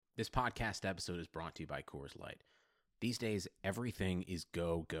This podcast episode is brought to you by Coors Light. These days, everything is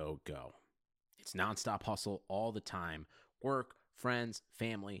go, go, go. It's nonstop hustle all the time. Work, friends,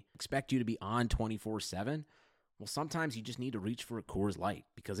 family expect you to be on 24/7. Well, sometimes you just need to reach for a Coors Light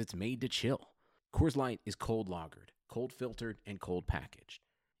because it's made to chill. Coors Light is cold lagered, cold filtered, and cold packaged.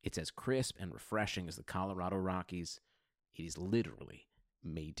 It's as crisp and refreshing as the Colorado Rockies. It is literally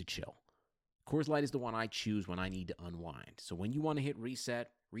made to chill. Coors Light is the one I choose when I need to unwind. So when you want to hit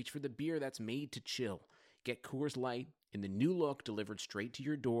reset, reach for the beer that's made to chill. Get Coors Light in the new look delivered straight to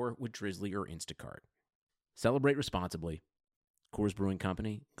your door with Drizzly or Instacart. Celebrate responsibly. Coors Brewing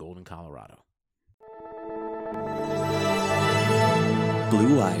Company, Golden, Colorado.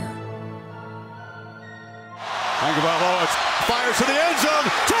 Blue Wire. Tagovailoa fires to the end zone.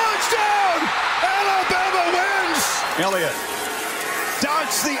 Touchdown! Alabama wins! Elliott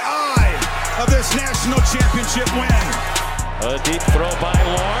dodged the eye of this national championship win. A deep throw by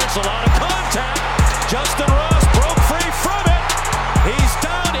Lawrence. A lot of contact. Justin Ross broke free from it. He's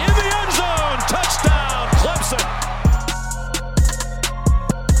down in the end zone. Touchdown, Clemson.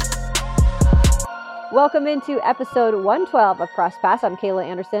 Welcome into episode 112 of Cross Pass. I'm Kayla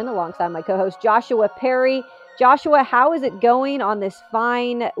Anderson alongside my co-host Joshua Perry. Joshua, how is it going on this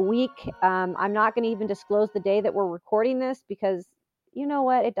fine week? I'm not going to even disclose the day that we're recording this because you know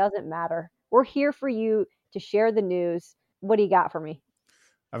what? It doesn't matter. We're here for you to share the news. What do you got for me?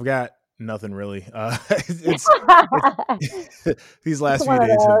 I've got nothing really. These last few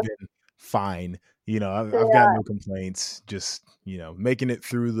days have been fine. I've got no complaints. Just, making it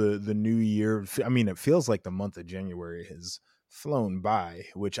through the new year. I mean, it feels like the month of January has flown by,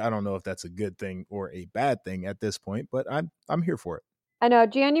 which I don't know if that's a good thing or a bad thing at this point, but I'm here for it. I know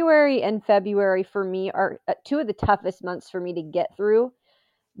January and February for me are two of the toughest months for me to get through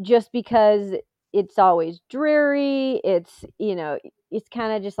just because it's always dreary. It's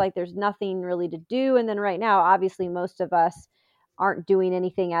kind of just like there's nothing really to do. And then right now, obviously, most of us aren't doing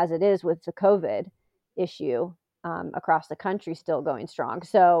anything as it is with the COVID issue across the country still going strong.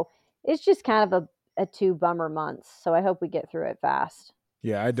 So it's just kind of a two bummer months. So I hope we get through it fast.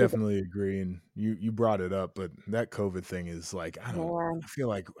 Yeah, I definitely agree. And you brought it up, but that COVID thing is like, I feel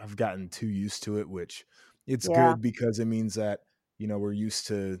like I've gotten too used to it, which it's good because it means that, we're used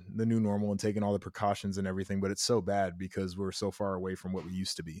to the new normal and taking all the precautions and everything, but it's so bad because we're so far away from what we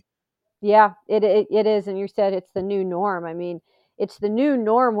used to be. Yeah, it is. And you said it's the new norm. I mean, it's the new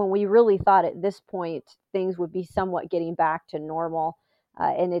norm when we really thought at this point things would be somewhat getting back to normal.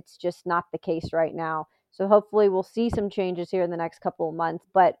 And it's just not the case right now. So hopefully we'll see some changes here in the next couple of months,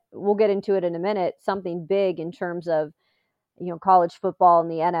 but we'll get into it in a minute. Something big in terms of, college football and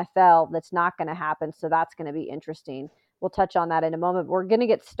the NFL that's not going to happen. So that's going to be interesting. We'll touch on that in a moment. We're going to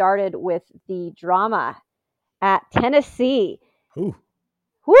get started with the drama at Tennessee. Ooh.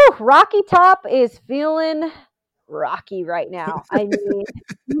 Woo, Rocky Top is feeling rocky right now. I mean,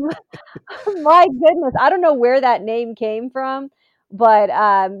 my goodness, I don't know where that name came from,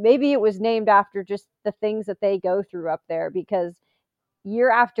 but maybe it was named after just the things that they go through up there because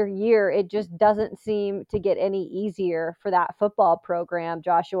year after year, it just doesn't seem to get any easier for that football program,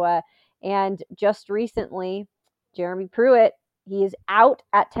 Joshua. And just recently, Jeremy Pruitt, he is out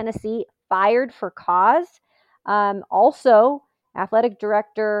at Tennessee, fired for cause. Also, athletic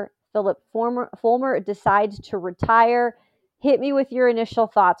director Philip Fulmer decides to retire. Hit me with your initial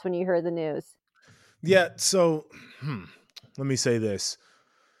thoughts when you heard the news. Yeah, so let me say this.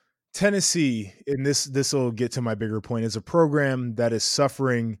 Tennessee, and this will get to my bigger point, is a program that is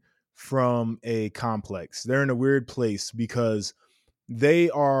suffering from a complex. They're in a weird place because they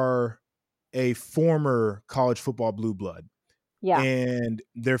are a former college football blue blood. Yeah. And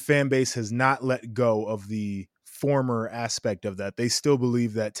their fan base has not let go of the former aspect of that. They still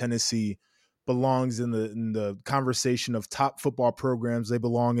believe that Tennessee belongs in the conversation of top football programs. They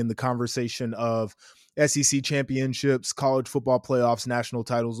belong in the conversation of SEC championships, college football playoffs, national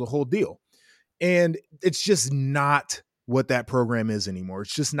titles, the whole deal. And it's just not what that program is anymore.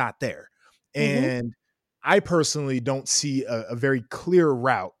 It's just not there. Mm-hmm. And I personally don't see a very clear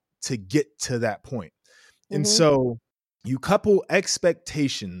route to get to that point. And so you couple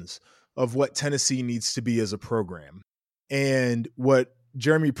expectations of what Tennessee needs to be as a program and what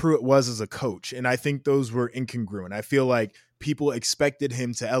Jeremy Pruitt was as a coach. And I think those were incongruent. I feel like people expected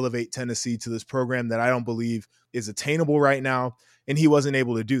him to elevate Tennessee to this program that I don't believe is attainable right now. And he wasn't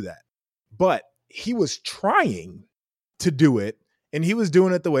able to do that. But he was trying to do it. And he was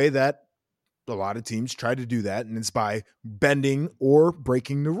doing it the way that a lot of teams try to do that. And it's by bending or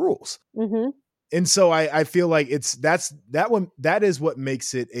breaking the rules. Mm-hmm. And so I feel like that is what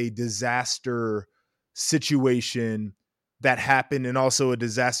makes it a disaster situation that happened, and also a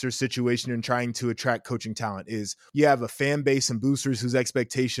disaster situation in trying to attract coaching talent, is you have a fan base and boosters whose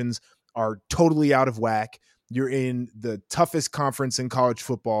expectations are totally out of whack. You're in the toughest conference in college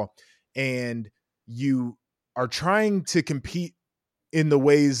football, and you are trying to compete in the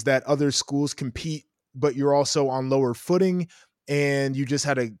ways that other schools compete, but you're also on lower footing, and you just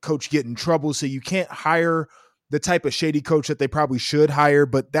had a coach get in trouble. So you can't hire the type of shady coach that they probably should hire,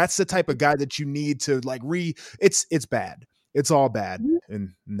 but that's the type of guy that you need to it's bad. It's all bad.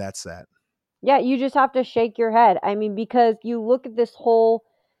 And that's that. Yeah. You just have to shake your head. I mean, because you look at this whole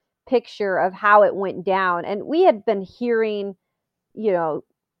picture of how it went down, and we had been hearing,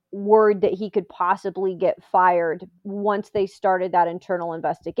 word that he could possibly get fired once they started that internal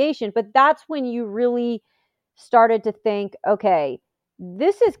investigation. But that's when you really started to think, okay,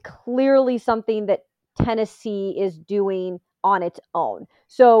 this is clearly something that Tennessee is doing on its own.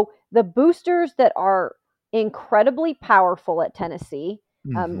 So the boosters that are incredibly powerful at Tennessee,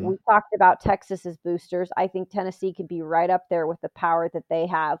 we talked about Texas's boosters. I think Tennessee could be right up there with the power that they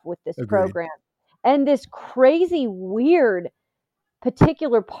have with this program. And this crazy, weird,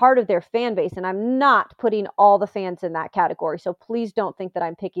 particular part of their fan base. And I'm not putting all the fans in that category. So please don't think that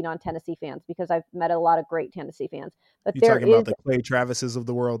I'm picking on Tennessee fans, because I've met a lot of great Tennessee fans. But you're talking about the Clay Travises of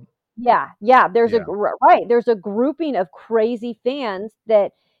the world? Yeah. There's a grouping of crazy fans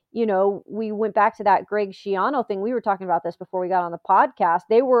that, we went back to that Greg Schiano thing. We were talking about this before we got on the podcast.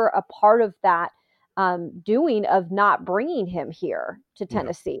 They were a part of that doing of not bringing him here to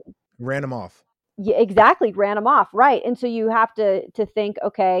Tennessee. Yeah. Ran him off. Yeah, exactly. Ran him off. Right. And so you have to think,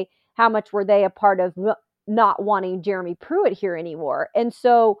 okay, how much were they a part of not wanting Jeremy Pruitt here anymore? And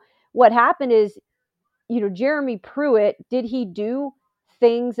so what happened is, Jeremy Pruitt, did he do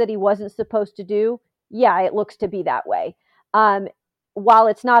things that he wasn't supposed to do? Yeah, it looks to be that way. While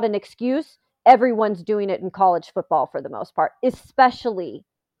it's not an excuse, everyone's doing it in college football for the most part, especially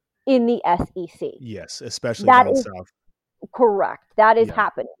in the SEC. Yes, especially down south. Correct. That is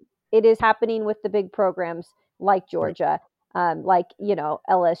happening. It is happening with the big programs like Georgia, like,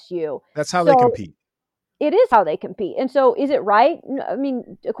 LSU. That's how they compete. It is how they compete. And so is it right? I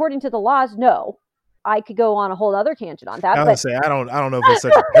mean, according to the laws, no. I could go on a whole other tangent on that. I would say I don't know if it's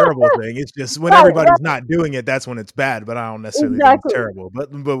such a terrible thing. It's just when everybody's not doing it, that's when it's bad. But I don't necessarily think it's terrible. But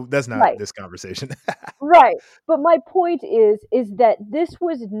that's not this conversation. Right. But my point is that this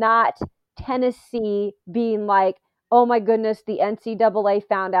was not Tennessee being like, oh my goodness, the NCAA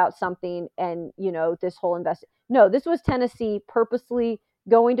found out something, and this whole No, this was Tennessee purposely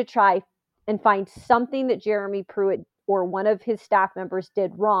going to try and find something that Jeremy Pruitt or one of his staff members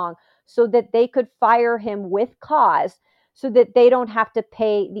did wrong, so that they could fire him with cause, so that they don't have to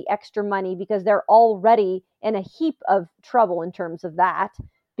pay the extra money, because they're already in a heap of trouble in terms of that,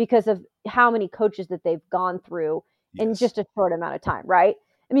 because of how many coaches that they've gone through in just a short amount of time. Right.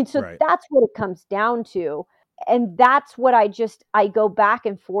 I mean, so that's what it comes down to. And that's what I go back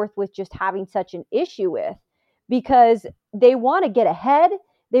and forth with just having such an issue with, because they want to get ahead.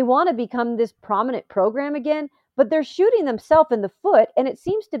 They want to become this prominent program again, but they're shooting themselves in the foot. And it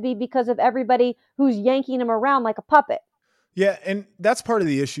seems to be because of everybody who's yanking them around like a puppet. Yeah. And that's part of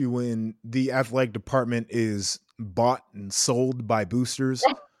the issue when the athletic department is bought and sold by boosters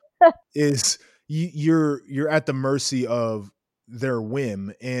is you're at the mercy of their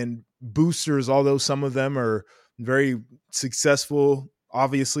whim. And boosters, although some of them are very successful,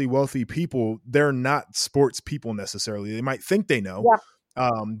 obviously wealthy people, they're not sports people necessarily. They might think they know,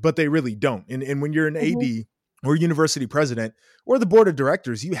 but they really don't. And when you're an AD or university president or the board of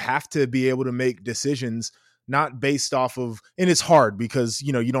directors, you have to be able to make decisions not based off of, and it's hard because,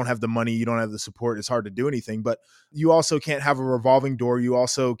 you don't have the money, you don't have the support. It's hard to do anything, but you also can't have a revolving door. You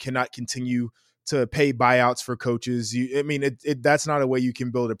also cannot continue to pay buyouts for coaches. That's not a way you can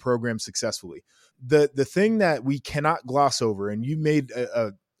build a program successfully. The thing that we cannot gloss over, and you made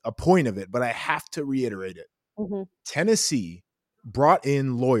a point of it, but I have to reiterate it. Tennessee brought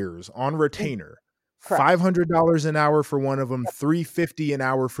in lawyers on retainer, $500 an hour for one of them, $350 an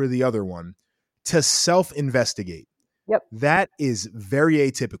hour for the other one, to self-investigate. Yep. That is very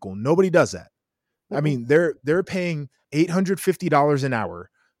atypical. Nobody does that. I mean, they're paying $850 an hour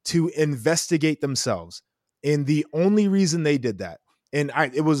to investigate themselves. And the only reason they did that, and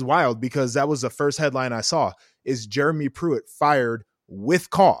it was wild because that was the first headline I saw, is Jeremy Pruitt fired with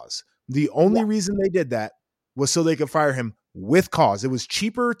cause. The only reason they did that was so they could fire him with cause. It was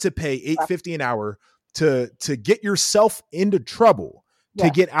cheaper to pay $850 an hour to get yourself into trouble, to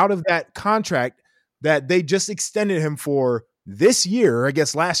get out of that contract that they just extended him for this year, I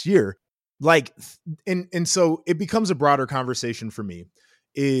guess last year. And so it becomes a broader conversation for me,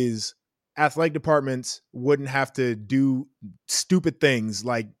 is athletic departments wouldn't have to do stupid things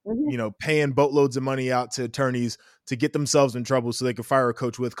like, paying boatloads of money out to attorneys to get themselves in trouble so they could fire a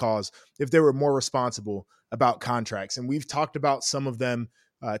coach with cause if they were more responsible about contracts. And we've talked about some of them.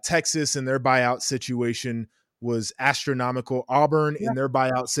 Texas and their buyout situation was astronomical. Auburn in their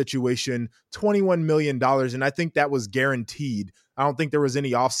buyout situation, $21 million. And I think that was guaranteed. I don't think there was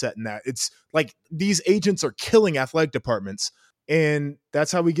any offset in that. It's like these agents are killing athletic departments. And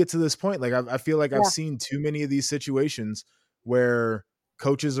that's how we get to this point. Like, I feel like I've seen too many of these situations where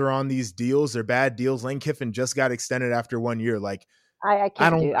coaches are on these deals. They're bad deals. Lane Kiffin just got extended after 1 year. Like, I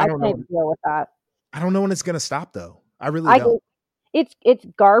can't deal with that. I don't know when it's going to stop, though. I really don't. It's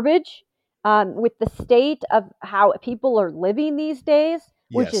garbage. With the state of how people are living these days,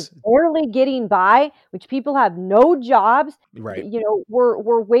 which is barely getting by, which people have no jobs. Right.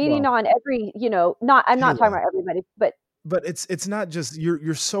 We're waiting on every, I'm not talking about everybody, but it's not just,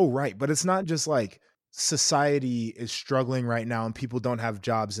 you're so right, but it's not just like society is struggling right now and people don't have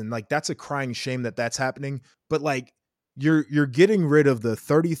jobs. And like, that's a crying shame that that's happening. But like, you're getting rid of the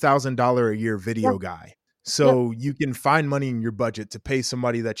 $30,000 a year video guy. So you can find money in your budget to pay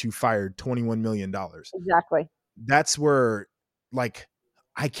somebody that you fired $21 million. Exactly. That's where, like,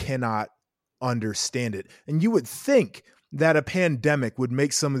 I cannot understand it. And you would think that a pandemic would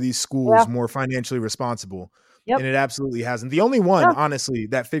make some of these schools more financially responsible. And it absolutely hasn't. The only one, honestly,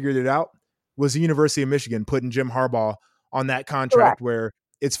 that figured it out was the University of Michigan, putting Jim Harbaugh on that contract where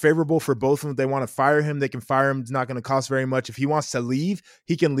it's favorable for both of them. If they want to fire him, they can fire him. It's not going to cost very much. If he wants to leave,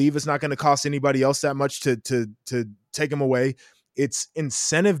 he can leave. It's not going to cost anybody else that much to take him away. It's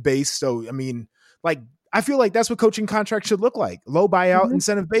incentive based. So, I mean, like, I feel like that's what coaching contracts should look like. Low buyout,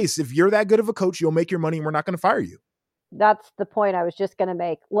 incentive based. If you're that good of a coach, you'll make your money and we're not going to fire you. That's the point I was just going to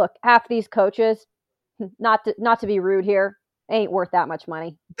make. Look, half these coaches, not to be rude here, ain't worth that much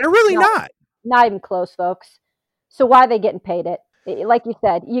money. They're really not. Not even close, folks. So why are they getting paid it? Like you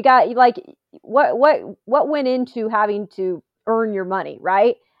said, you got, like, what went into having to earn your money,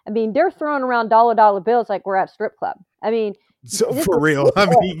 right? I mean, they're throwing around dollar bills like we're at a strip club. I mean, so for real, I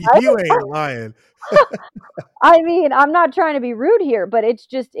mean, you ain't lying. I mean, I'm not trying to be rude here, but it's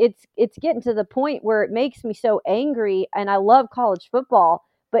just, it's getting to the point where it makes me so angry. And I love college football,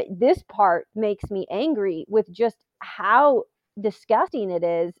 but this part makes me angry with just how disgusting it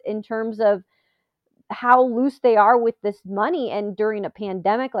is in terms of how loose they are with this money. And during a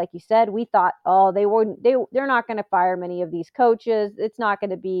pandemic, like you said, we thought, they're not going to fire many of these coaches. It's not going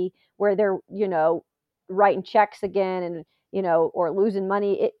to be where they're, writing checks again and, or losing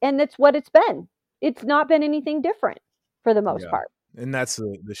money. And that's what it's been. It's not been anything different for the most part. And that's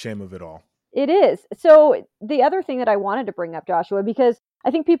the shame of it all. It is. So the other thing that I wanted to bring up, Joshua, because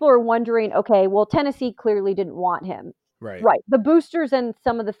I think people are wondering, okay, well, Tennessee clearly didn't want him. Right. The boosters and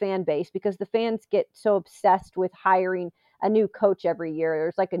some of the fan base, because the fans get so obsessed with hiring a new coach every year.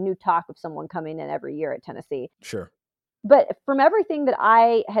 There's like a new talk of someone coming in every year at Tennessee. Sure. But from everything that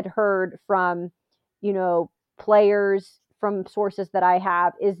I had heard from, players, from sources that I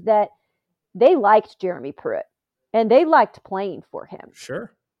have, is that they liked Jeremy Pruitt and they liked playing for him.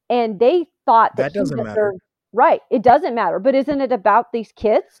 Sure. And they thought that doesn't matter. Right. It doesn't matter. But isn't it about these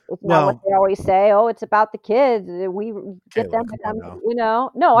kids? It's not what they always say. Oh, it's about the kids. We get them to come, No,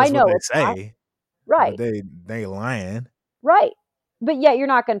 that's I know what they say. Right. They lying. Right. But yeah, you're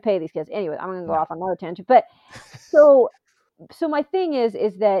not going to pay these kids. Anyway, I'm going to go off on another tangent. But so my thing is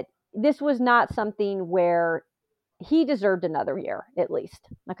that this was not something where he deserved another year, at least.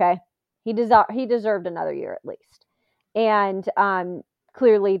 Okay. He deserved another year at least. And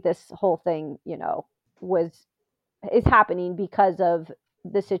clearly this whole thing, is happening because of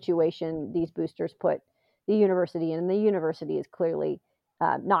the situation these boosters put the university in. And the university is clearly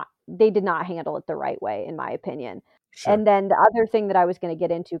they did not handle it the right way, in my opinion. Sure. And then the other thing that I was going to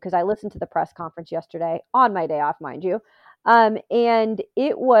get into, because I listened to the press conference yesterday on my day off, mind you. And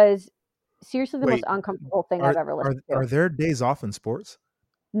it was seriously the most uncomfortable thing I've ever listened to. Are there days off in sports?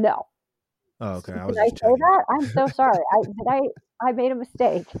 No. Oh, okay. Did I say that? I'm so sorry. I made a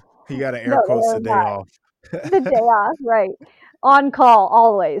mistake. You got to air quotes the day off. The day off, right. On call,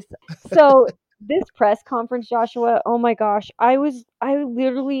 always. So this press conference, Joshua, oh my gosh, I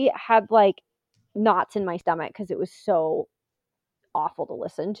literally had like knots in my stomach because it was so awful to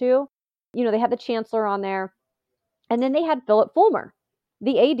listen to. They had the chancellor on there, and then they had Philip Fulmer,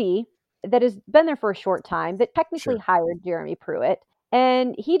 the AD that has been there for a short time, that technically hired Jeremy Pruitt.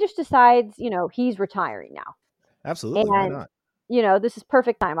 And he just decides, he's retiring now. Absolutely. Why not? This is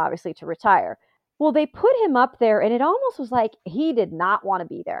perfect time, obviously, to retire. Well, they put him up there, and it almost was like he did not want to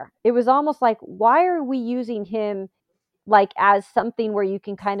be there. It was almost like, why are we using him like as something where you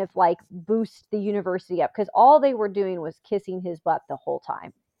can kind of like boost the university up, because all they were doing was kissing his butt the whole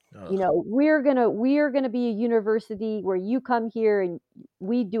time. You know, we're gonna be a university where you come here and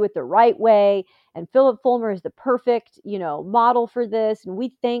we do it the right way. And Philip Fulmer is the perfect, you know, model for this. And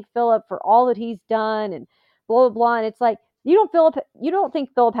we thank Philip for all that he's done and blah, blah, blah. And it's like, you don't think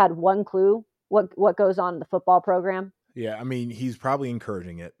Philip had one clue what goes on in the football program? Yeah. I mean, he's probably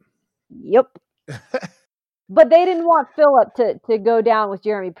encouraging it. Yep. But they didn't want Philip to go down with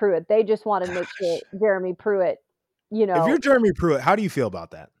Jeremy Pruitt. They just wanted to make sure Jeremy Pruitt, you know. If you're Jeremy Pruitt, how do you feel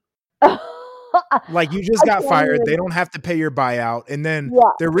about that? Like, you just got fired. They don't have to pay your buyout. And then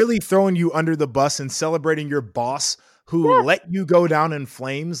they're really throwing you under the bus and celebrating your boss who let you go down in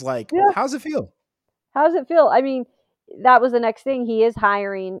flames. Like, how's it feel? How's it feel? I mean, that was the next thing. He is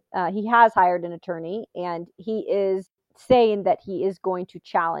hiring. He has hired an attorney, and he is saying that he is going to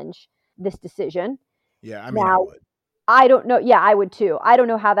challenge this decision. Yeah, I mean, I would. I don't know. Yeah, I would too. I don't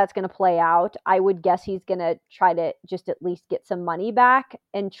know how that's going to play out. I would guess he's going to try to just at least get some money back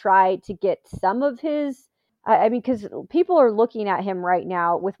and try to get some of his. I mean, because people are looking at him right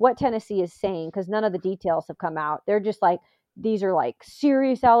now with what Tennessee is saying, because none of the details have come out. They're just like, these are like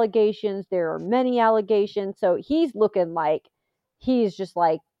serious allegations. There are many allegations. So he's looking like he's just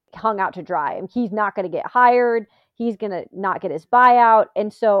like hung out to dry. And he's not going to get hired. He's going to not get his buyout.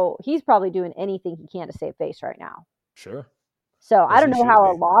 And so he's probably doing anything he can to save face right now. Sure. So I don't know how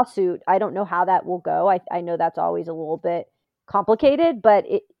a lawsuit, I don't know how that will go. I know that's always a little bit complicated, but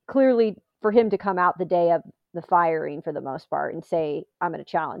it clearly for him to come out the day of the firing for the most part and say, I'm going to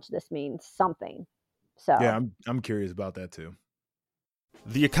challenge this means something. So yeah, I'm curious about that too.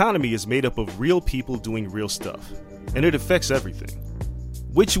 The economy is made up of real people doing real stuff, and it affects everything.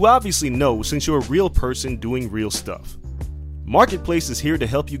 Which you obviously know since you're a real person doing real stuff. Marketplace is here to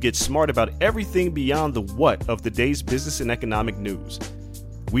help you get smart about everything beyond the what of the day's business and economic news.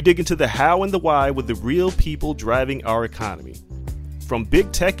 We dig into the how and the why with the real people driving our economy. From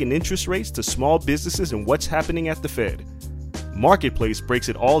big tech and interest rates to small businesses and what's happening at the Fed. Marketplace breaks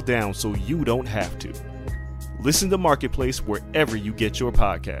it all down so you don't have to. Listen to Marketplace wherever you get your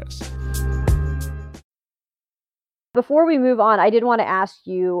podcasts. Before we move on, I did want to ask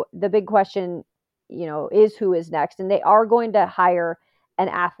you the big question, you know, is who is next? And they are going to hire an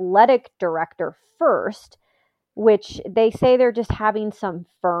athletic director first, which they say they're just having some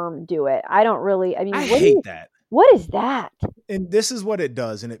firm do it. I hate that. What is that? And this is what it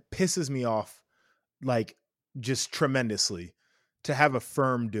does. And it pisses me off, like, just tremendously to have a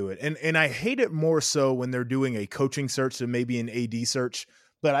firm do it. And I hate it more so when they're doing a coaching search than maybe an AD search.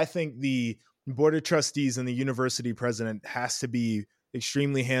 But I think the board of trustees and the university president has to be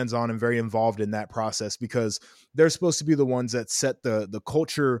extremely hands-on and very involved in that process, because they're supposed to be the ones that set the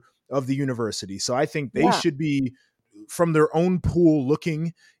culture of the university. So I think they should be from their own pool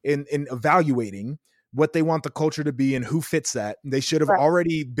looking and evaluating what they want the culture to be and who fits that. They should have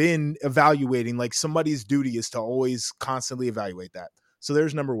already been evaluating. Like, somebody's duty is to always constantly evaluate that. So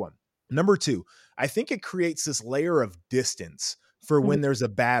there's number one. Number two, I think it creates this layer of distance for when there's a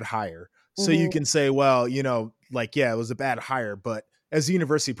bad hire. So you can say, well, you know, like, yeah, it was a bad hire, but as the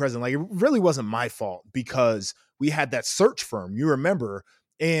university president, like, it really wasn't my fault because we had that search firm, you remember,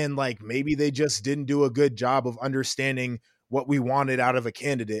 and like, maybe they just didn't do a good job of understanding what we wanted out of a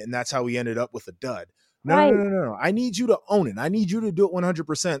candidate. And that's how we ended up with a dud. No. I need you to own it. I need you to do it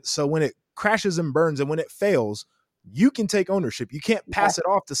 100%. So when it crashes and burns and when it fails, you can take ownership. You can't pass it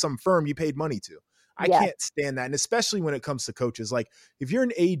off to some firm you paid money to. I can't stand that. And especially when it comes to coaches, like, if you're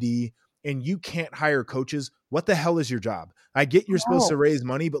an AD and you can't hire coaches, what the hell is your job? I get you're supposed to raise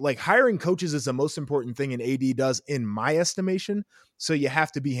money, but like, hiring coaches is the most important thing an AD does in my estimation. So you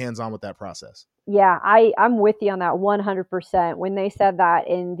have to be hands-on with that process. Yeah, I'm with you on that 100%. When they said that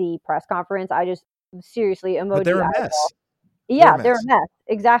in the press conference, I just seriously emoji. But they're a mess. Yeah, they're a mess.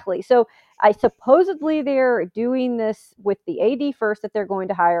 Exactly. So I supposedly they're doing this with the AD first that they're going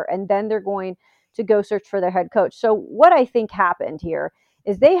to hire, and then they're going to go search for their head coach. So what I think happened here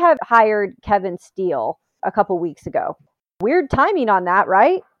is they have hired Kevin Steele a couple weeks ago. Weird timing on that,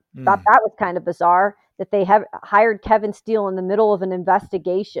 right? Thought that was kind of bizarre that they have hired Kevin Steele in the middle of an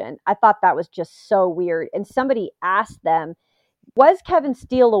investigation. I thought that was just so weird. And somebody asked them, was Kevin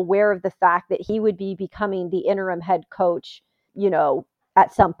Steele aware of the fact that he would be becoming the interim head coach, you know,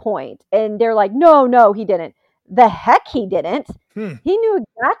 at some point? And they're like, no, he didn't. The heck he didn't. He knew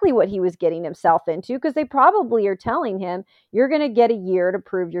exactly what he was getting himself into, because they probably are telling him, you're going to get a year to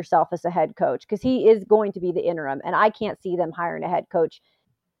prove yourself as a head coach, because he is going to be the interim. And I can't see them hiring a head coach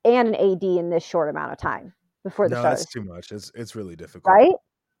and an AD in this short amount of time before the start. No, that's too much. It's really difficult. Right?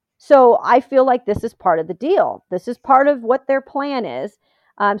 So I feel like this is part of the deal. This is part of what their plan is.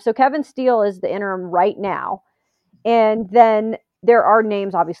 So Kevin Steele is the interim right now. And then there are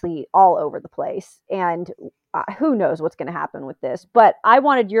names obviously all over the place. And who knows what's going to happen with this. But I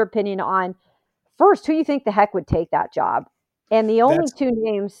wanted your opinion on, first, who you think the heck would take that job. And the only two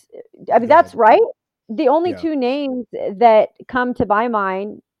names, I mean, that's right. The only two names that come to my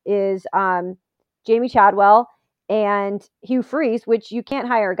mind is Jamie Chadwell and Hugh Freeze, which you can't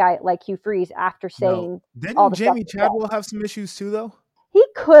hire a guy like Hugh Freeze after saying all the Jamie stuff. Chadwell have some issues too, though? He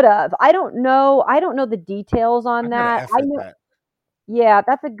could have. I don't know. I don't know the details on that. Yeah,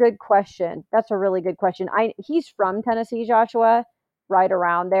 that's a good question. That's a really good question. He's from Tennessee, Joshua, right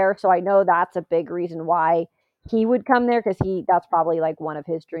around there. So I know that's a big reason why he would come there, because that's probably like one of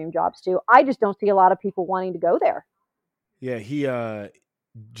his dream jobs too. I just don't see a lot of people wanting to go there. Yeah,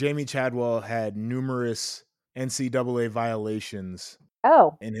 Jamie Chadwell had numerous NCAA violations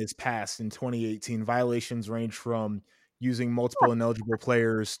in his past in 2018. Violations range from using multiple ineligible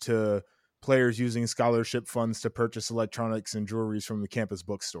players to players using scholarship funds to purchase electronics and jewelry from the campus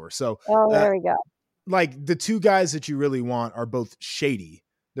bookstore. So there we go. Like, the two guys that you really want are both shady.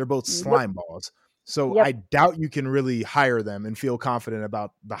 They're both slime balls. So I doubt you can really hire them and feel confident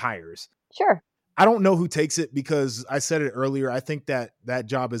about the hires. Sure. I don't know who takes it, because I said it earlier. I think that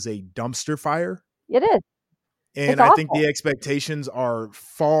job is a dumpster fire. It is. And I think the expectations are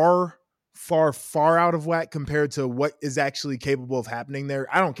far, far, far out of whack compared to what is actually capable of happening there.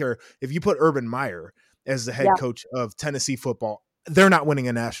 I don't care if you put Urban Meyer as the head coach of Tennessee football, they're not winning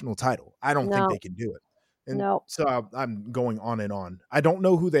a national title. I don't think they can do it. And so I'm going on and on. I don't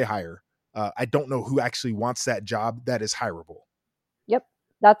know who they hire. I don't know who actually wants that job that is hireable. Yep.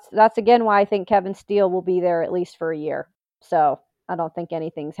 That's again why I think Kevin Steele will be there at least for a year. So I don't think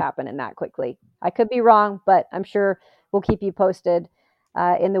anything's happening that quickly. I could be wrong, but I'm sure we'll keep you posted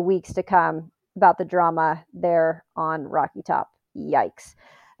in the weeks to come about the drama there on Rocky Top. Yikes.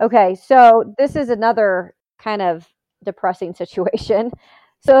 Okay, so this is another kind of depressing situation.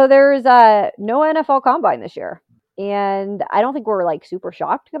 So there's no NFL Combine this year. And I don't think we're like super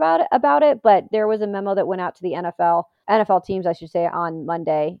shocked about it, but there was a memo that went out to the NFL teams, I should say, on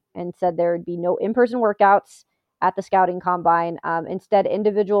Monday, and said there would be no in-person workouts at the scouting combine. Instead,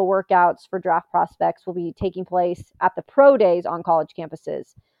 individual workouts for draft prospects will be taking place at the pro days on college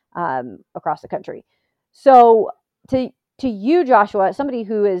campuses across the country. So to you, Joshua, somebody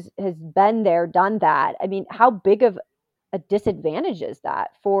who has been there, done that, I mean, how big of a disadvantage is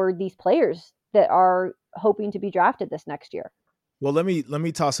that for these players that are hoping to be drafted this next year? Well, let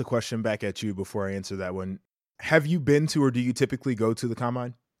me toss a question back at you before I answer that one. Have you been to, or do you typically go to the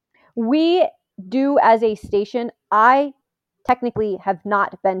combine? We do as a station. I technically have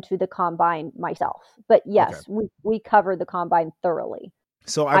not been to the combine myself, but yes, we cover the combine thoroughly.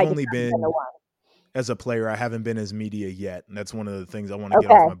 So I've only been as a player. I haven't been as media yet. And that's one of the things I want to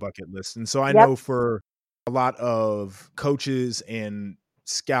get off my bucket list. And so I know for a lot of coaches and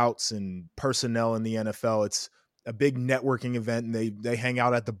scouts and personnel in the NFL, it's a big networking event, and they hang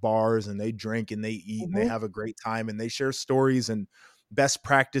out at the bars and they drink and they eat and they have a great time and they share stories and best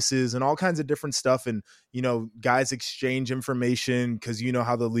practices and all kinds of different stuff. And, you know, guys exchange information because you know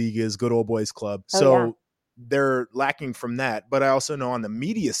how the league is, good old boys club. They're lacking from that. But I also know on the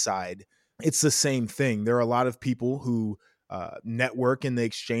media side, it's the same thing. There are a lot of people who network and they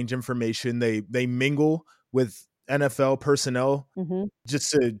exchange information. They mingle with NFL personnel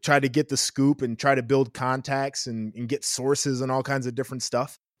just to try to get the scoop and try to build contacts and get sources and all kinds of different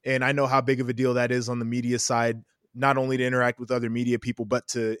stuff. And I know how big of a deal that is on the media side, not only to interact with other media people, but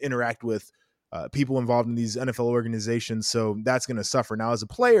to interact with people involved in these NFL organizations. So that's going to suffer. Now, as a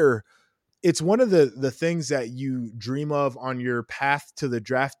player, it's one of the things that you dream of on your path to the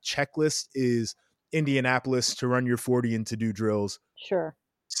draft checklist is Indianapolis to run your 40 and to do drills. Sure.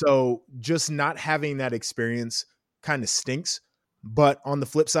 So just not having that experience kind of stinks. But on the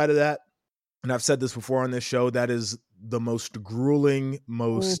flip side of that, and I've said this before on this show, that is the most grueling,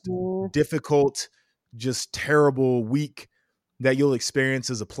 most difficult, just terrible week that you'll experience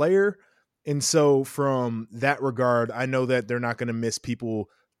as a player. And so from that regard, I know that they're not going to miss people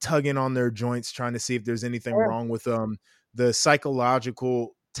tugging on their joints, trying to see if there's anything wrong with them. The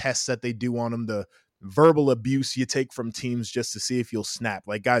psychological tests that they do on them, the verbal abuse you take from teams just to see if you'll snap.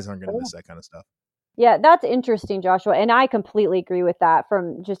 Like, guys aren't going to miss that kind of stuff. Yeah, that's interesting, Joshua. And I completely agree with that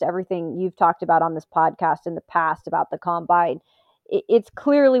from just everything you've talked about on this podcast in the past about the combine. It's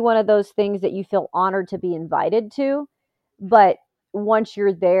clearly one of those things that you feel honored to be invited to. But once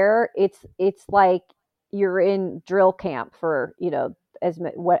you're there, it's like you're in drill camp for, you know,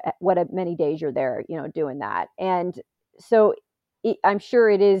 what many days you're there, you know, doing that. And so I'm sure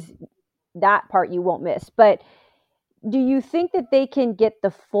it is that part you won't miss. But do you think that they can get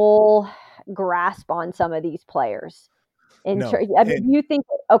the full grasp on some of these players? No. I mean, do you think?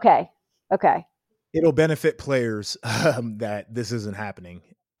 Okay. It'll benefit players that this isn't happening.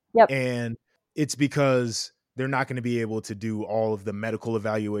 Yep. And it's because they're not going to be able to do all of the medical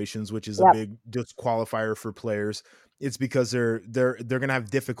evaluations, which is a big disqualifier for players. It's because they're going to have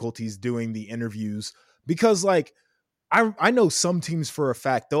difficulties doing the interviews because, like, I know some teams for a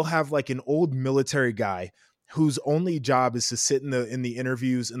fact they'll have like an old military guy whose only job is to sit in the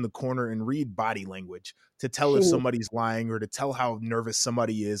interviews in the corner and read body language to tell if somebody's lying or to tell how nervous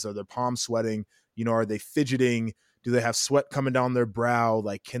somebody is. Are their palms sweating? You know, are they fidgeting? Do they have sweat coming down their brow?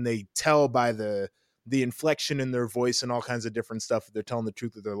 Like, can they tell by the inflection in their voice and all kinds of different stuff if they're telling the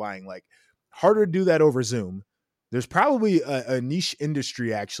truth or they're lying? Like, harder to do that over Zoom. There's probably a niche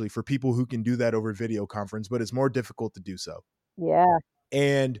industry actually for people who can do that over video conference, but it's more difficult to do so. Yeah.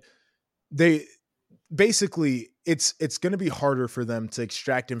 And they basically, it's going to be harder for them to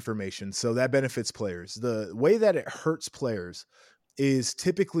extract information. So that benefits players. The way that it hurts players is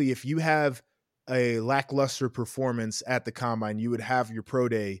typically if you have a lackluster performance at the combine, you would have your pro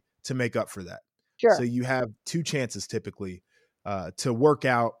day to make up for that. Sure. So you have two chances typically to work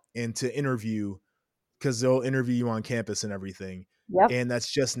out and to interview, because they'll interview you on campus and everything. Yep. And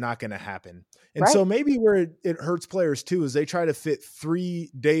that's just not going to happen. And so maybe where it hurts players too is they try to fit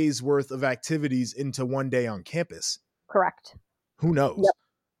 3 days worth of activities into one day on campus. Correct. Who knows? Yep.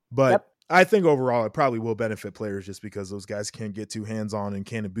 But I think overall it probably will benefit players just because those guys can't get too hands-on and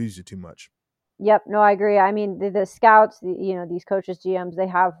can't abuse you too much. Yep. No, I agree. I mean, the scouts, these coaches, GMs, they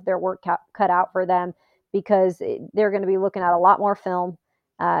have their work cut out for them because they're going to be looking at a lot more film.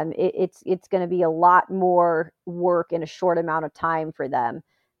 It's going to be a lot more work in a short amount of time for them.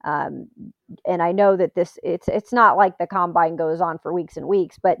 And I know that it's not like the combine goes on for weeks and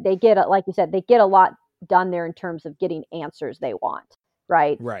weeks, but they get, like you said, they get a lot done there in terms of getting answers they want.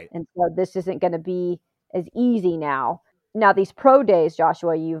 Right. And so this isn't going to be as easy now. Now, these pro days,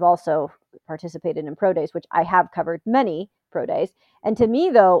 Joshua, you've also participated in pro days, which I have covered many pro days. And to me,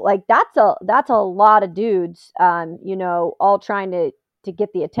 though, like that's a lot of dudes, all trying to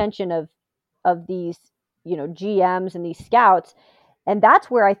get the attention of these, GMs and these scouts. And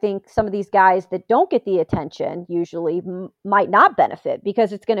that's where I think some of these guys that don't get the attention usually might not benefit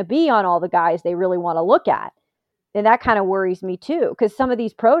because it's going to be on all the guys they really want to look at. And that kind of worries me too, because some of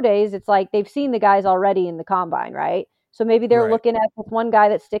these pro days, it's like they've seen the guys already in the combine, right? So maybe they're looking at this one guy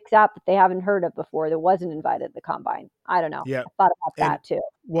that sticks out that they haven't heard of before that wasn't invited to the combine. I don't know. Yeah. I thought about that too.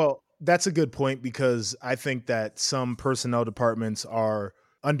 Well, that's a good point because I think that some personnel departments are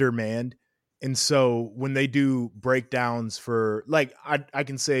undermanned. And so when they do breakdowns for, like, I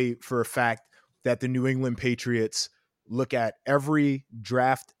can say for a fact that the New England Patriots look at every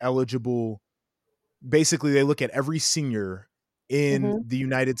draft eligible, basically they look at every senior in the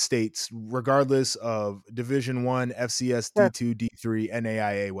United States, regardless of Division I, FCS, D2, D3,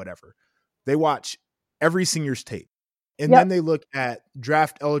 NAIA, whatever. They watch every senior's tape. And then they look at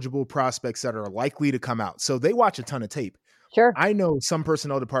draft eligible prospects that are likely to come out. So they watch a ton of tape. Sure. I know some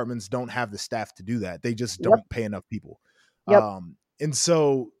personnel departments don't have the staff to do that. They just don't pay enough people. And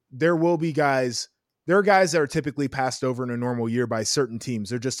so there will be guys, there are guys that are typically passed over in a normal year by certain teams.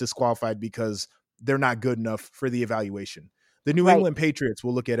 They're just disqualified because they're not good enough for the evaluation. The New England Patriots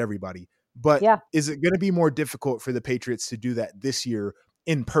will look at everybody, but is it going to be more difficult for the Patriots to do that this year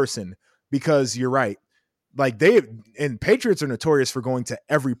in person? Because you're right. Like Patriots are notorious for going to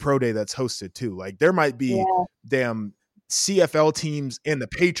every pro day that's hosted too. Like there might be damn CFL teams and the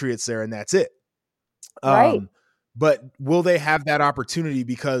Patriots there and that's it. But will they have that opportunity?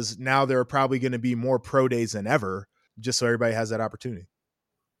 Because now there are probably going to be more pro days than ever, just so everybody has that opportunity.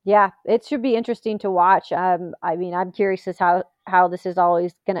 Yeah, it should be interesting to watch. I mean, I'm curious as how this is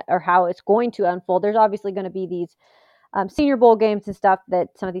always how it's going to unfold. There's obviously going to be these Senior Bowl games and stuff that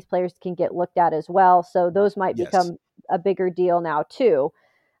some of these players can get looked at as well. So those might become a bigger deal now too.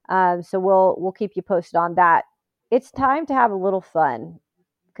 So we'll keep you posted on that. It's time to have a little fun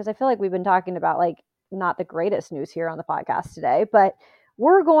because I feel like we've been talking about like not the greatest news here on the podcast today, but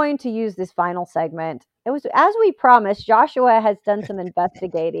we're going to use this final segment. It was, as we promised, Joshua has done some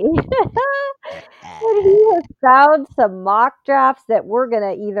investigating. And he has found some mock drafts that we're going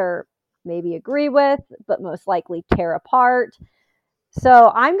to either maybe agree with, but most likely tear apart.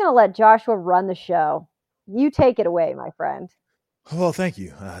 So I'm going to let Joshua run the show. You take it away, my friend. Well, thank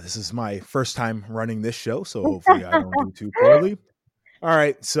you. This is my first time running this show, so hopefully I don't do too poorly. All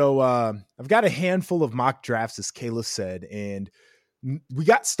right, so I've got a handful of mock drafts, as Kayla said, and we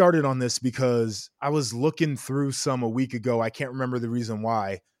got started on this because I was looking through some a week ago. I can't remember the reason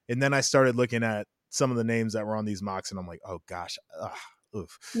why. And then I started looking at some of the names that were on these mocks, and I'm like, oh gosh,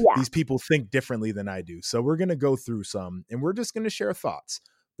 these people think differently than I do. So we're going to go through some, and we're just going to share thoughts.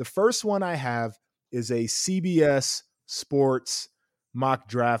 The first one I have is a CBS Sports mock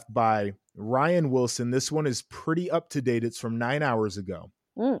draft by Ryan Wilson. This one is pretty up to date. It's from 9 hours ago.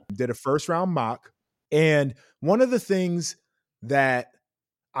 Did a first round mock. And one of the things that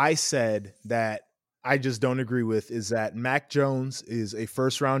I said that I just don't agree with is that Mac Jones is a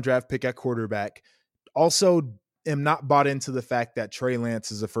first round draft pick at quarterback. Also, am not bought into the fact that Trey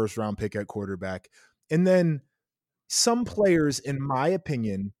Lance is a first round pick at quarterback. And then some players, in my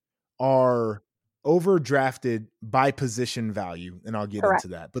opinion, are overdrafted by position value. And I'll get into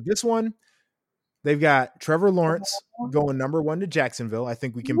that. But this one, they've got Trevor Lawrence going number 1 to Jacksonville. I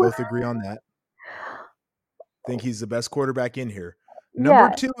think we can both agree on that. I think he's the best quarterback in here.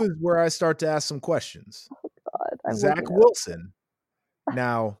 Number 2 is where I start to ask some questions. Zach Wilson.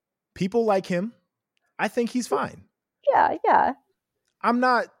 Now, people like him. I think he's fine. Yeah. I'm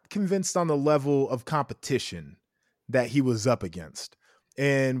not convinced on the level of competition that he was up against.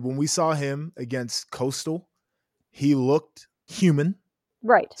 And when we saw him against Coastal, he looked human.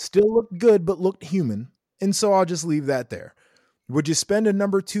 Right. Still looked good, but looked human. And so I'll just leave that there. Would you spend a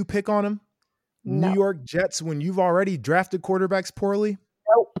number 2 pick on him? No. New York Jets, when you've already drafted quarterbacks poorly?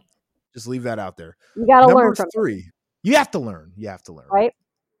 Nope. Just leave that out there. You got to learn from 3. Him. You have to learn. Right?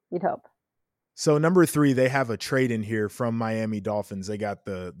 You'd hope. So number 3, they have a trade in here from Miami Dolphins. They got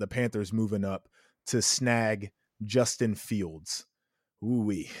the Panthers moving up to snag Justin Fields.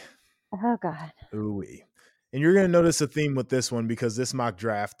 Ooh-wee. Oh, God. Ooh-wee. And you're going to notice a theme with this one because this mock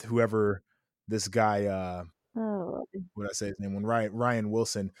draft, whoever this guy, what did I say his name? Ryan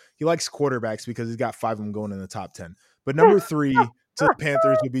Wilson, he likes quarterbacks because he's got 5 of them going in the top 10. But number 3 to the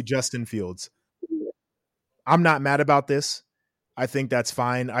Panthers would be Justin Fields. I'm not mad about this. I think that's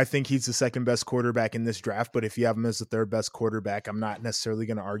fine. I think he's the second best quarterback in this draft, but if you have him as the third best quarterback, I'm not necessarily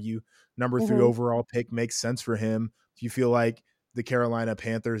going to argue. Number 3 overall pick makes sense for him. If you feel like the Carolina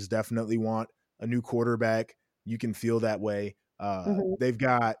Panthers definitely want a new quarterback, you can feel that way. They've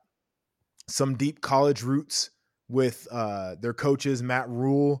got some deep college roots with their coaches, Matt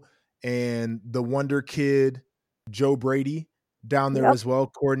Rule and the wonder kid, Joe Brady, down there as well,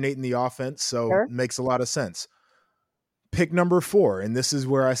 coordinating the offense. So it makes a lot of sense. Pick number 4, and this is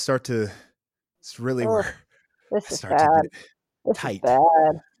where I start to – it's really where this I is start bad. to get This tight. is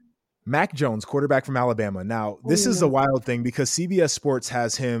bad. Mac Jones, quarterback from Alabama. Now, this is a wild thing because CBS Sports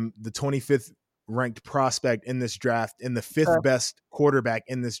has him the 25th ranked prospect in this draft and the 5th best quarterback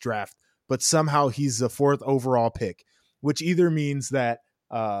in this draft, but somehow he's the 4th overall pick, which either means that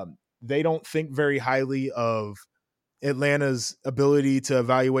they don't think very highly of Atlanta's ability to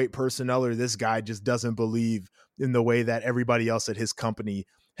evaluate personnel, or this guy just doesn't believe in the way that everybody else at his company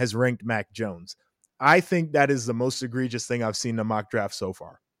has ranked Mac Jones. I think that is the most egregious thing I've seen in a mock draft so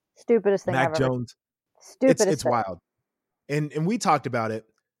far. Stupidest thing Mac ever. Jones. Stupidest It's thing. wild. And we talked about it,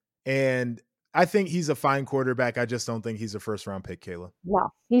 and I think he's a fine quarterback. I just don't think he's a first round pick, Kayla. No,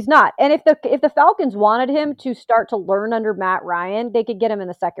 he's not. And if the Falcons wanted him to start to learn under Matt Ryan, they could get him in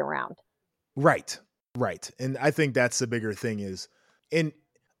the 2nd round. Right. And I think that's the bigger thing is, and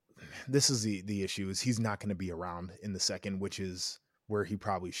this is the issue, is he's not going to be around in the 2nd, which is where he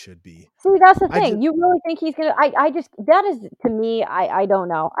probably should be. See, that's the thing. You really think he's going to, I just, that is, to me, I don't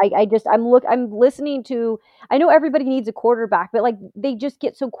know. I'm listening to, I know everybody needs a quarterback, but like they just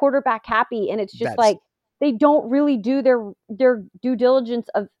get so quarterback happy, and it's just like, they don't really do their due diligence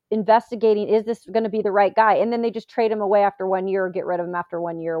of investigating, is this going to be the right guy? And then they just trade him away after 1 year, or get rid of him after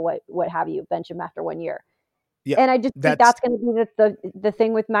 1 year, what have you, bench him after 1 year. Yeah, and I just think that's going to be the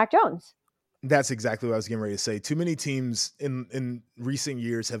thing with Mac Jones. That's exactly what I was getting ready to say. Too many teams in recent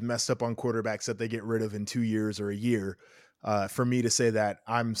years have messed up on quarterbacks that they get rid of in 2 years or a year. For me to say that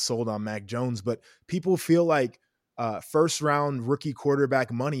I'm sold on Mac Jones, but people feel like first round rookie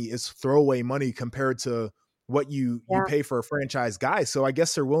quarterback money is throwaway money compared to what you pay for a franchise guy. So I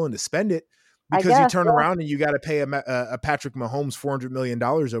guess they're willing to spend it because you turn around and you got to pay a Patrick Mahomes $400 million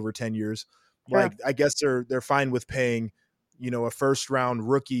over 10 years. Like, I guess they're fine with paying, a first round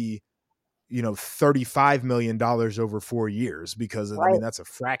rookie, $35 million over 4 years because I mean, that's a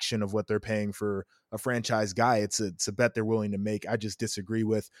fraction of what they're paying for a franchise guy. It's a bet they're willing to make. I just disagree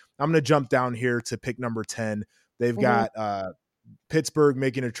with. I'm going to jump down here to pick number 10. They've got Pittsburgh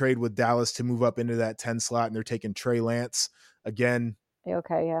making a trade with Dallas to move up into that 10 slot, and they're taking Trey Lance again.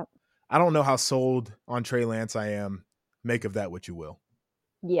 Okay. Yeah. I don't know how sold on Trey Lance I am. Make of that what you will.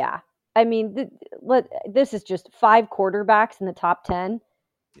 Yeah. I mean, this is just 5 quarterbacks in the top 10.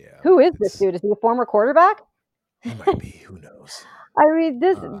 Yeah. Who is this dude? Is he a former quarterback? He might be. Who knows? I mean,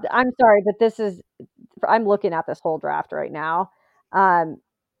 I'm sorry, but I'm looking at this whole draft right now. And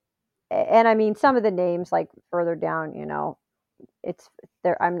I mean, some of the names like further down, it's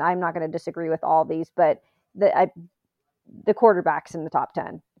there. I'm not going to disagree with all these, but the quarterbacks in the top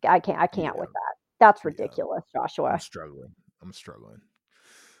 10, I can't with that. That's ridiculous, Joshua. I'm struggling.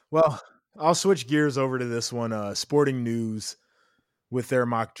 Well, I'll switch gears over to this one, Sporting News with their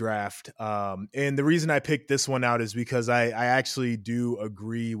mock draft. And the reason I picked this one out is because I actually do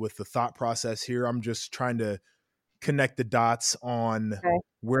agree with the thought process here. I'm just trying to connect the dots on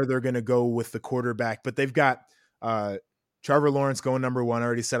where they're going to go with the quarterback. But they've got Trevor Lawrence going number 1. I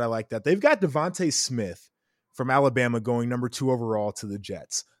already said I like that. They've got Devontae Smith from Alabama going number 2 overall to the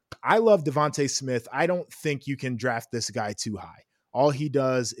Jets. I love Devontae Smith. I don't think you can draft this guy too high. All he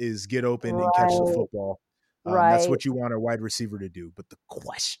does is get open and catch the football. That's what you want a wide receiver to do. But the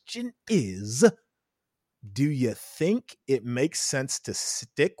question is, do you think it makes sense to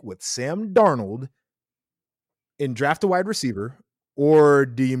stick with Sam Darnold and draft a wide receiver, or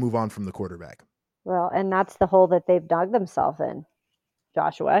do you move on from the quarterback? Well, and that's the hole that they've dug themselves in,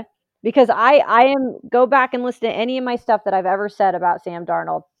 Joshua. Because I go back and listen to any of my stuff that I've ever said about Sam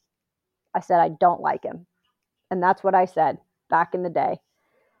Darnold. I said I don't like him. And that's what I said back in the day.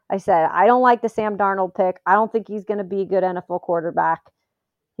 I said, I don't like the Sam Darnold pick. I don't think he's going to be a good NFL quarterback.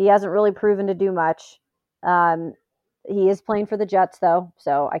 He hasn't really proven to do much. He is playing for the Jets, though,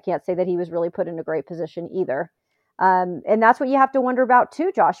 so I can't say that he was really put in a great position either. And that's what you have to wonder about,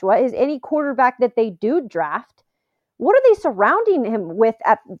 too, Joshua, is any quarterback that they do draft, what are they surrounding him with?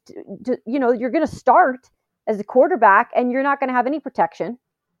 You're going to start as a quarterback, and you're not going to have any protection.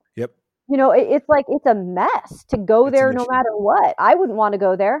 Yep. It's like it's a mess to go there no matter what. I wouldn't want to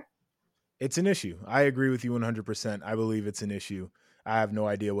go there. It's an issue. I agree with you 100%. I believe it's an issue. I have no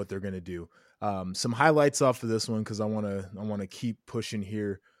idea what they're going to do. Some highlights off of this one because I want to keep pushing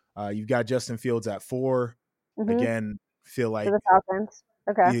here. You've got Justin Fields at 4. Mm-hmm. Again, feel like for the Falcons.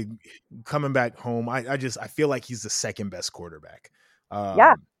 Okay. Coming back home, I feel like he's the second best quarterback.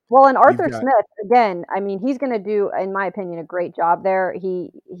 Yeah. Well, and Arthur Smith, again, I mean, he's going to do, in my opinion, a great job there.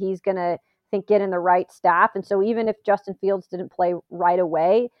 He's going to, get in the right staff. And so even if Justin Fields didn't play right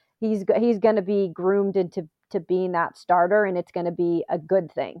away, he's going to be groomed into being that starter, and it's going to be a good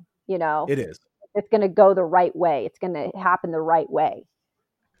thing. It is. It's going to go the right way. It's going to happen the right way.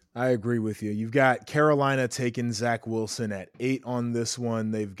 I agree with you. You've got Carolina taking Zach Wilson at 8 on this one.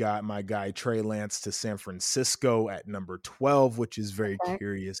 They've got my guy Trey Lance to San Francisco at number 12, which is very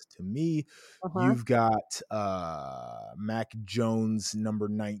curious to me. Uh-huh. You've got Mac Jones, number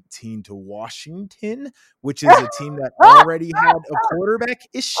 19, to Washington, which is a team that already had a quarterback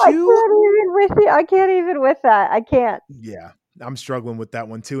issue. I can't even with that. I can't. Yeah, I'm struggling with that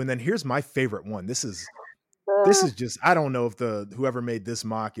one too. And then here's my favorite one. This is just, I don't know if whoever made this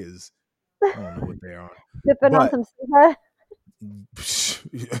mock is, I don't know what they are. Sipping on some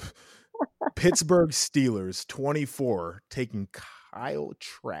soda. Pittsburgh Steelers, 24, taking Kyle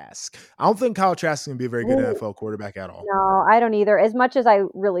Trask. I don't think Kyle Trask is going to be a very good NFL quarterback at all. No, I don't either. As much as I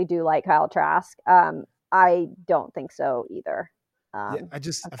really do like Kyle Trask, I don't think so either. I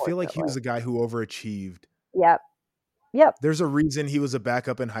feel like he was a guy who overachieved. Yep. There's a reason he was a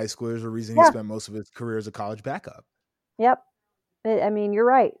backup in high school. There's a reason he spent most of his career as a college backup. Yep. I mean, you're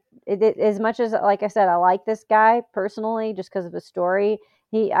right. As much as, like I said, I like this guy personally just because of his story,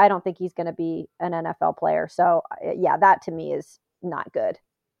 I don't think he's going to be an NFL player. So, yeah, that to me is not good.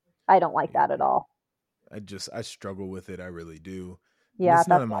 I don't like that at all. I struggle with it. I really do. Yeah. It's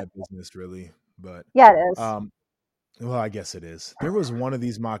none of my business, really. But yeah, it is. Well, I guess it is. There was one of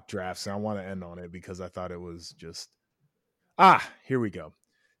these mock drafts, and I want to end on it because I thought it was just... here we go.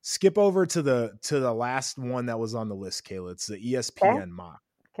 Skip over to the last one that was on the list, Kayla. It's the ESPN mock.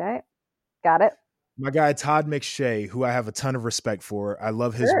 Okay. Got it. My guy, Todd McShay, who I have a ton of respect for. I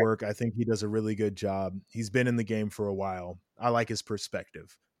love his work. I think he does a really good job. He's been in the game for a while. I like his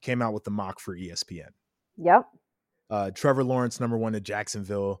perspective. Came out with the mock for ESPN. Yep. Trevor Lawrence, number 1 to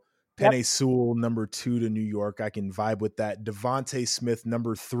Jacksonville. Penei Sewell, number 2 to New York. I can vibe with that. Devontae Smith,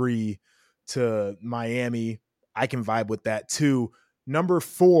 number 3 to Miami. I can vibe with that too. Number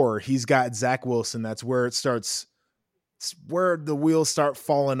 4, he's got Zach Wilson. That's where it starts. It's where the wheels start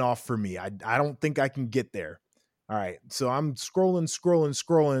falling off for me. I don't think I can get there. All right. So I'm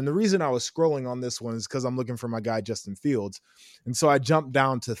scrolling. And the reason I was scrolling on this one is because I'm looking for my guy, Justin Fields. And so I jumped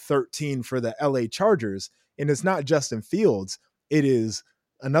down to 13 for the LA Chargers. And it's not Justin Fields. It is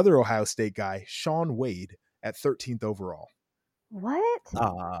another Ohio State guy, Shaun Wade, at 13th overall. What?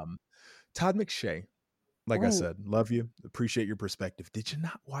 Todd McShay, like I said, love you, appreciate your perspective. Did you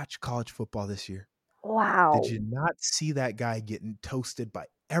not watch college football this year? Wow. Did you not see that guy getting toasted by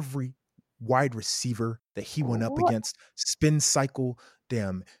every wide receiver that he went up against? Spin cycle,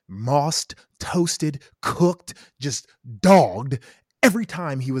 damn, mossed, toasted, cooked, just dogged every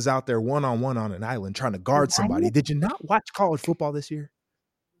time he was out there one-on-one on an island trying to guard somebody. Did you not watch college football this year?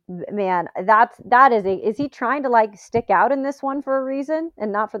 Man, is he trying to like stick out in this one for a reason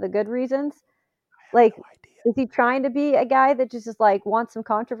and not for the good reasons? Like, is he trying to be a guy that just is like wants some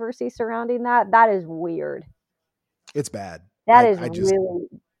controversy surrounding that? That is weird. It's bad. Really,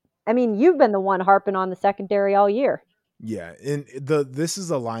 I mean, you've been the one harping on the secondary all year. Yeah. And this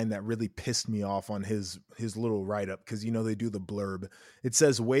is a line that really pissed me off on his little write-up, because, you know, they do the blurb. It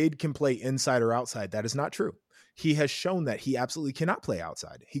says Wade can play inside or outside. That is not true. He has shown that he absolutely cannot play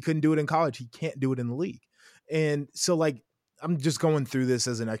outside. He couldn't do it in college. He can't do it in the league. And so, like, I'm just going through this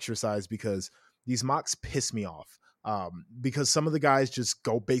as an exercise because these mocks piss me off, because some of the guys just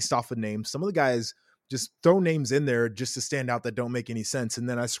go based off of names. Some of the guys just throw names in there just to stand out that don't make any sense. And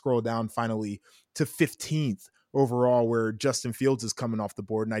then I scroll down finally to 15th overall, where Justin Fields is coming off the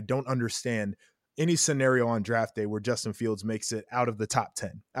board. And I don't understand any scenario on draft day where Justin Fields makes it out of the top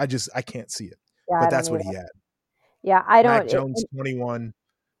 10. I can't see it. Yeah, but that's what he had. Yeah, I don't. Mac Jones, 21,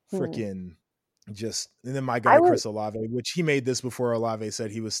 freaking just, and then my guy Chris Olave, which he made this before Olave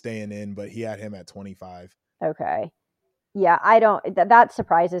said he was staying in, but he had him at 25. Okay. Yeah, I don't, that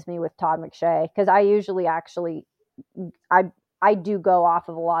surprises me with Todd McShay, because I usually I do go off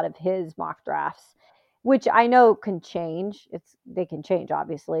of a lot of his mock drafts, which I know can change. They can change,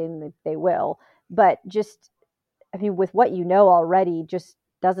 obviously, and they will, but just, I mean, with what you know already, just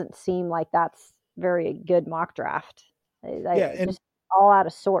doesn't seem like that's very good mock draft. And just all out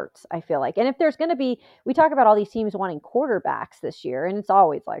of sorts, I feel like. And if there's going to be, we talk about all these teams wanting quarterbacks this year, and it's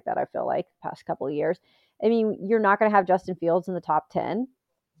always like that, I feel like, the past couple of years. I mean, you're not going to have Justin Fields in the top 10.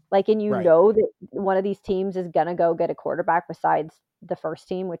 Like, and you know that one of these teams is going to go get a quarterback besides the first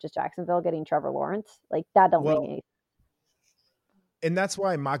team, which is Jacksonville, getting Trevor Lawrence. Like, that don't make any sense. And that's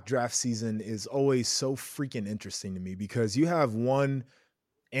why mock draft season is always so freaking interesting to me, because you have one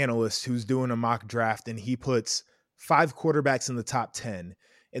analyst who's doing a mock draft and he puts 5 quarterbacks in the top 10.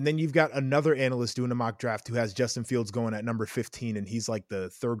 And then you've got another analyst doing a mock draft who has Justin Fields going at number 15, and he's like the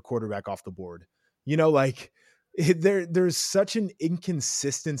 3rd quarterback off the board. You know, like there's such an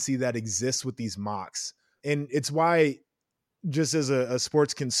inconsistency that exists with these mocks. And it's why, just as a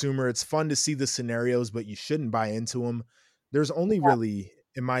sports consumer, it's fun to see the scenarios, but you shouldn't buy into them. There's only really,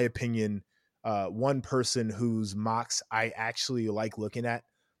 in my opinion, one person whose mocks I actually like looking at.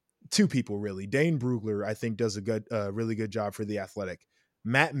 2 people, really. Dane Brugler, I think, does a really good job for The Athletic.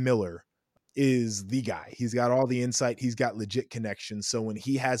 Matt Miller is the guy. He's got all the insight. He's got legit connections. So when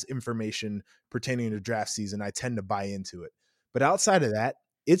he has information pertaining to draft season, I tend to buy into it. But outside of that,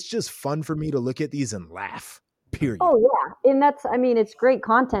 it's just fun for me to look at these and laugh, period. Oh, yeah. And that's, I mean, it's great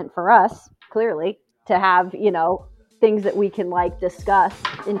content for us, clearly, to have, you know, things that we can like discuss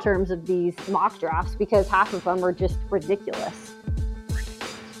in terms of these mock drafts, because half of them are just ridiculous.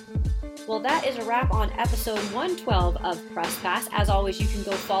 Well, that is a wrap on episode 112 of Press Pass. As always, you can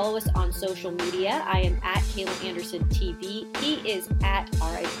go follow us on social media. I am at Kayla Anderson TV. He is at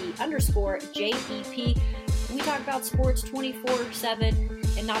RIP_JEP. We talk about sports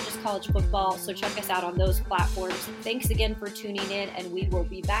 24/7 and not just college football. So check us out on those platforms. Thanks again for tuning in, and we will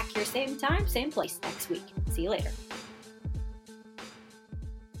be back here same time, same place next week. See you later.